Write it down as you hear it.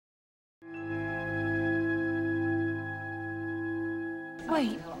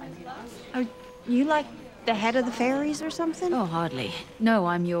Wait, are you like the head of the fairies or something? Oh, hardly. No,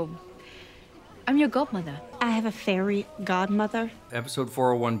 I'm your godmother. I have a fairy godmother. Episode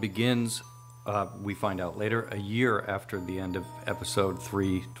 401 begins, we find out later, a year after the end of episode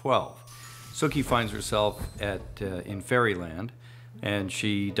 312. Sookie finds herself in Fairyland, and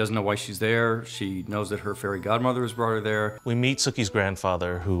she doesn't know why she's there. She knows that her fairy godmother has brought her there. We meet Sookie's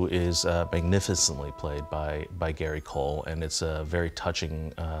grandfather, who is magnificently played by Gary Cole, and it's a very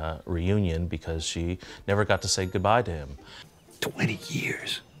touching reunion because she never got to say goodbye to him. 20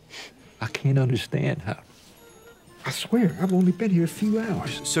 years. I can't understand how. I swear, I've only been here a few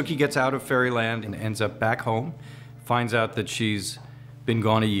hours. Sookie gets out of Fairyland and ends up back home, finds out that she's been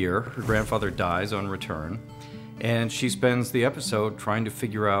gone a year. Her grandfather dies on return, and she spends the episode trying to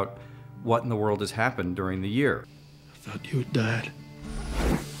figure out what in the world has happened during the year. I thought you had died.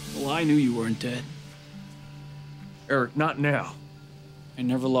 Well, I knew you weren't dead. Eric, not now. I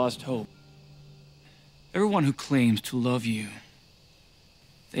never lost hope. Everyone who claims to love you,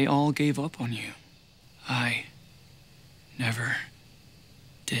 they all gave up on you. I never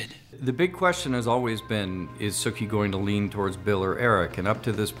did. The big question has always been, is Sookie going to lean towards Bill or Eric? And up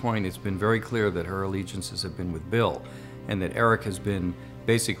to this point, it's been very clear that her allegiances have been with Bill, and that Eric has been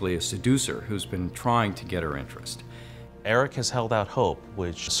basically a seducer who's been trying to get her interest. Eric has held out hope,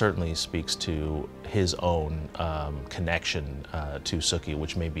 which certainly speaks to his own connection to Sookie,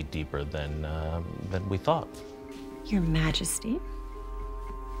 which may be deeper than we thought. Your Majesty.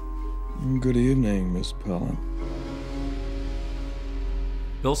 Good evening, Miss Pelham.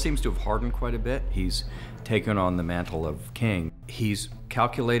 Bill seems to have hardened quite a bit. He's taken on the mantle of king. He's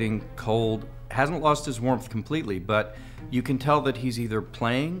calculating, cold, hasn't lost his warmth completely, but you can tell that he's either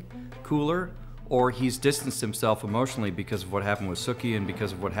playing cooler or he's distanced himself emotionally because of what happened with Sookie and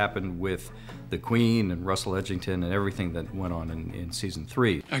because of what happened with the Queen and Russell Edgington and everything that went on in season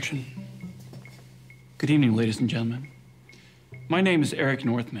 3. Action. Good evening, ladies and gentlemen. My name is Eric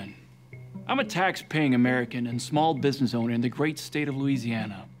Northman. I'm a tax-paying American and small business owner in the great state of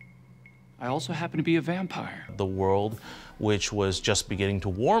Louisiana. I also happen to be a vampire. The world, which was just beginning to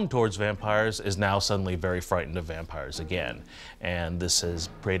warm towards vampires, is now suddenly very frightened of vampires again. And this has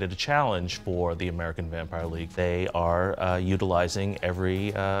created a challenge for the American Vampire League. They are utilizing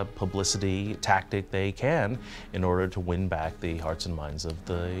every publicity tactic they can in order to win back the hearts and minds of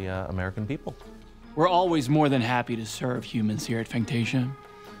the American people. We're always more than happy to serve humans here at Fantasia.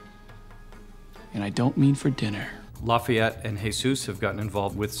 And I don't mean for dinner. Lafayette and Jesus have gotten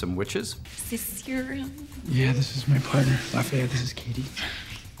involved with some witches. Is this your... Yeah, this is my partner. Lafayette, this is Katie.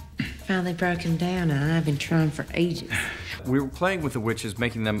 Finally broken down, and I've been trying for ages. We were playing with the witches,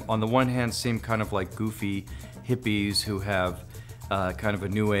 making them, on the one hand, seem kind of like goofy hippies who have kind of a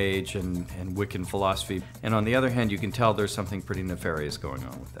new age and Wiccan philosophy. And on the other hand, you can tell there's something pretty nefarious going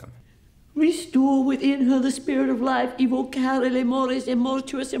on with them. Restore within her the spirit of life, evocare le mores et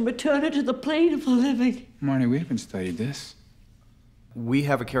mortuus, and return her to the plane of the living. Marnie, we haven't studied this. We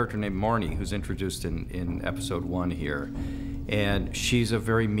have a character named Marnie who's introduced in episode 1 here. And she's a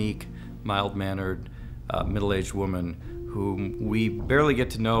very meek, mild-mannered, middle-aged woman whom we barely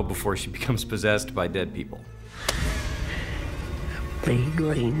get to know before she becomes possessed by dead people. Play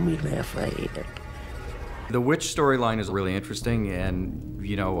green with Lafayette. The witch storyline is really interesting, and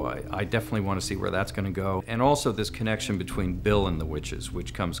you know, I definitely want to see where that's going to go. And also this connection between Bill and the witches,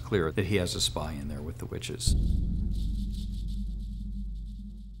 which comes clear that he has a spy in there with the witches.